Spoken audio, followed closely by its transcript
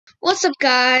What's up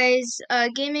guys,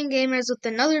 Gaming Gamers with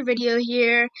another video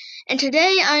here, and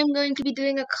today I'm going to be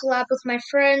doing a collab with my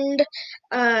friend,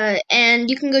 and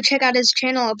you can go check out his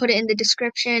channel. I'll put it in the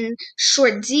description,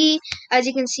 Short Z. As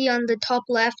you can see on the top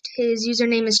left, his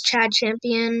username is Chad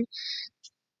Champion,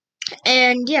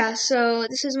 and yeah, so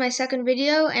this is my second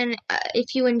video, and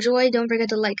if you enjoy, don't forget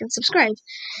to like and subscribe,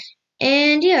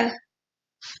 and yeah.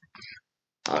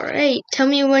 Alright, tell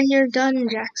me when you're done,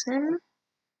 Jackson.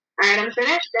 Alright, I'm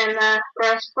finished, and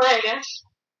press play, I guess.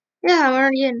 Yeah, I'm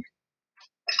already in.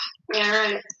 Yeah,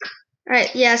 right.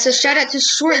 Alright, yeah, so shout out to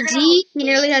Short Z. He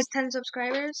nearly has 10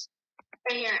 subscribers.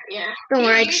 Right here, yeah. Don't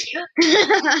worry.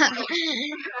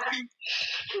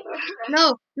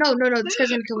 No, this guy's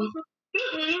gonna kill me.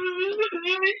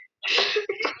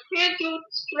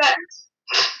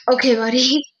 Okay,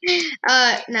 buddy.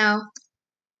 Now.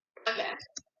 Okay.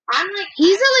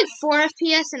 He's at like 4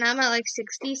 FPS and I'm at like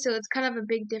 60, so it's kind of a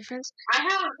big difference. I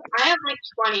have like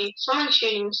 20. Someone's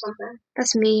shooting something.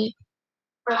 That's me.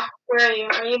 Where are you?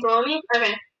 Are you below me?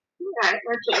 Okay. Alright,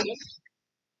 we're changing.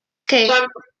 Okay.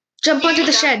 Jump onto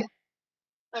the shed.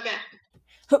 Okay.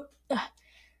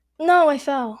 No, I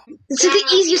fell. This is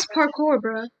the easiest parkour,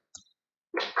 bro.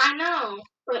 I know,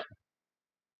 but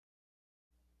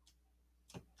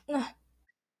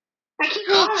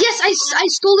yes, I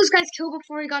stole this guy's kill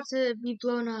before he got to be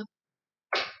blown up.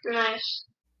 Nice.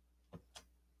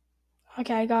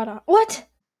 Okay, I got it. What?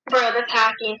 Bro, that's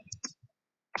hacking.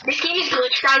 This game is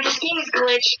glitched, guys. This game is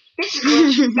glitched. This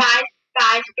is glitched,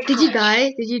 guys. Did you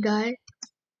die? Did you die?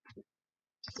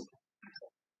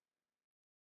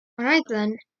 Alright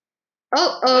then.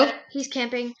 Oh, he's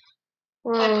camping.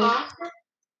 Whoa.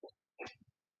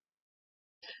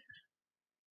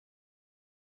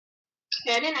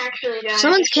 Yeah, I didn't actually die.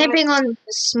 Someone's camping on a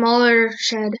smaller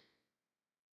shed.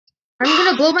 I'm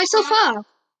gonna blow myself up.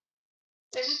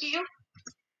 Is this you?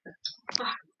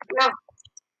 No.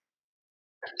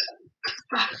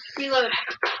 Reload.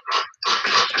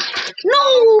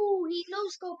 No! He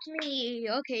no-scoped me.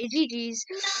 Okay, GG's.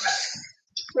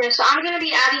 Yeah, so I'm gonna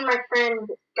be adding my friend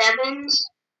Devins.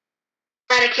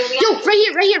 Yo,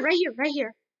 right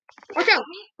here. Watch out.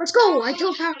 Let's go. I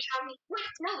killed Power. Wait.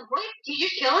 Did you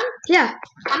kill him? Yeah.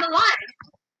 I'm alive.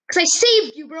 Because I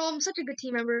saved you, bro. I'm such a good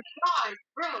team member. God,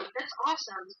 bro, that's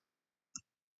awesome.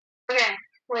 Okay,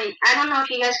 wait. I don't know if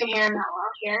you guys can hear him that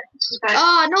well here.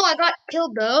 Oh, no, I got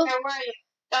killed, though. Where were you?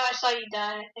 Oh, I saw you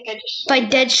die. I think I just... By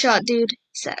Deadshot, dude.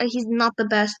 He's not the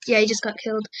best. Yeah, he just got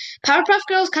killed. Powerpuff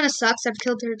Girls kind of sucks. I've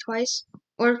killed her twice.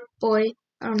 Or boy.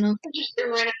 I don't know. Just a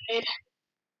renegade.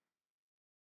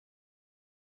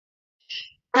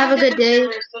 Have a good day.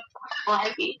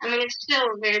 I mean, it's still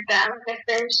very bad. Like,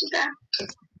 very bad.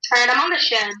 Alright, I'm on the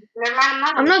shed. Never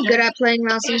mind, I'm not good at playing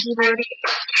mouse and keyboard.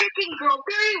 Chicken Girl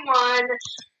 31.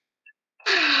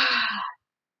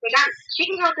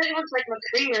 Chicken Girl 31's like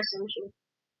McCree or some shit.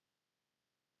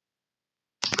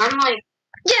 I'm like...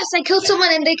 Yes, I killed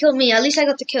someone and they killed me. At least I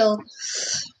got the kill.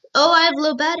 Oh, I have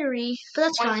low battery. But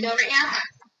that's fine. Someone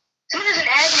has an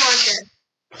egg launcher.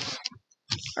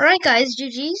 Alright, guys.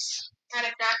 GG's. I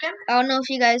don't know if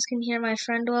you guys can hear my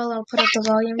friend well. I'll put up the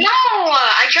volume. No!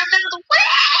 I jumped out of the way!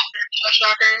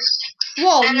 Shockers.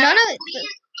 Whoa, and none of...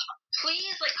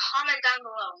 Please, like, comment down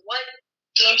below. What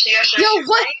games are you Yo,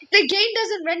 what? The game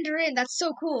doesn't render in. That's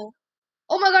so cool.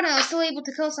 Oh my god, I was still able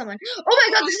to kill someone. Oh my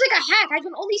god, this is like a hack. I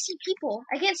can only see people.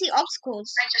 I can't see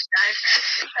obstacles. I just died.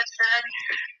 That's sad.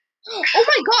 Oh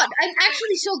my god, I'm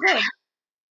actually so good.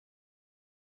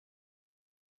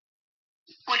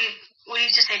 What do you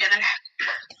just say, Devin?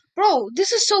 Bro,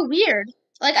 this is so weird.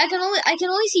 Like I can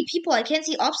only see people. I can't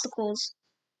see obstacles.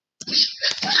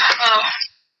 Oh.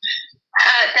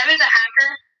 Devin's a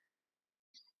hacker.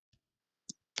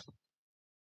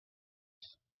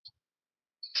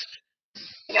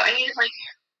 I need to like.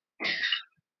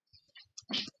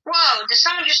 Whoa! Did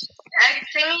someone just egg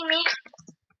thingy me?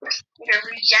 Gotta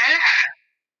regen.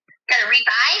 Gotta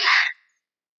revive.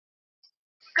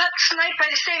 Got sniped by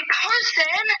the same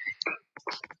person.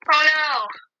 Oh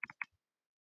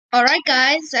no. Alright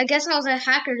guys, I guess I was a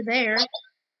hacker there.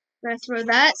 Gonna throw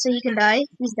that so he can die.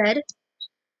 He's dead.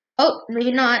 Oh,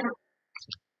 maybe not.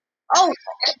 Oh!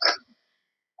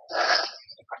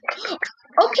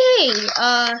 Okay,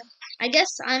 I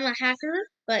guess I'm a hacker,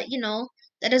 but you know,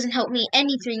 that doesn't help me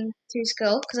anything through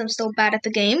skill, because I'm still bad at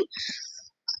the game.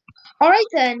 Alright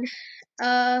then,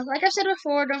 like I've said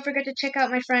before, don't forget to check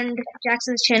out my friend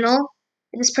Jackson's channel.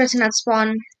 This person at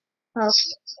spawn. Well,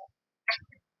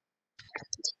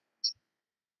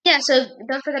 yeah, so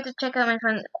don't forget to check out my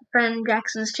friend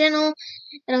Jackson's channel.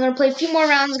 And I'm gonna play a few more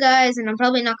rounds, guys, and I'm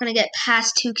probably not gonna get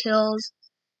past 2 kills.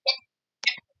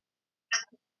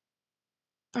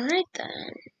 Alright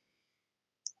then.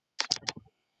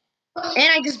 And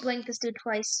I just blanked this dude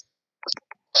twice.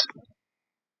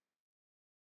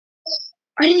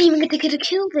 I didn't even get to get a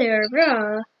kill there,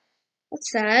 bruh.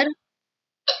 That's sad.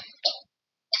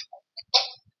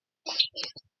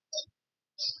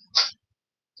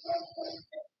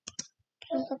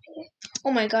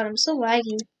 Oh my god, I'm so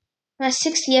laggy. I'm at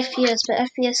 60 FPS, but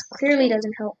FPS clearly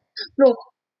doesn't help. No.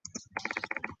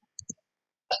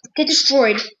 Get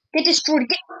destroyed. Get destroyed.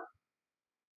 Get...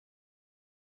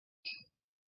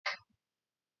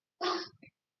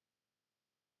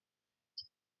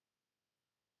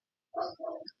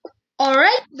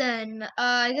 Alright then.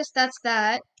 I guess that's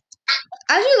that.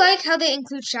 I really like how they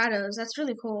include shadows. That's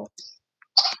really cool.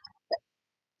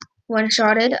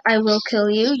 One-shotted. I will kill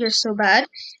you. You're so bad.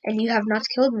 And you have not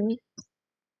killed me.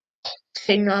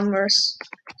 Fig non-verse.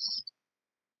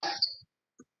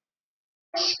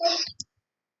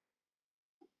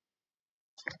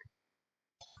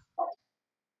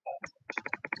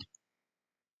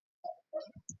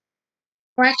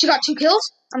 I actually got 2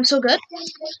 kills. I'm so good.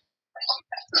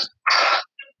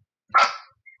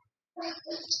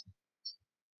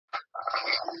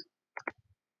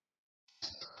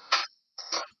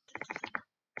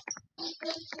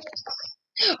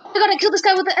 I gotta kill this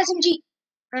guy with the SMG.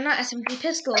 Or not SMG,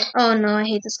 pistol. Oh no, I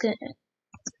hate this guy.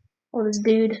 Oh, this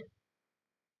dude.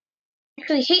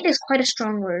 Actually, hate is quite a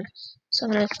strong word. So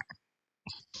I'm gonna...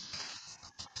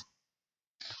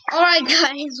 Alright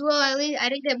guys, well at least I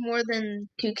didn't get more than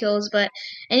 2 kills, but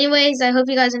anyways, I hope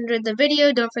you guys enjoyed the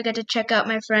video. Don't forget to check out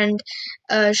my friend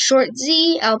Short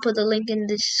Z. I'll put the link in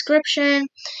the description.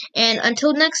 And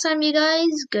until next time, you guys,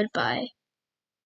 goodbye.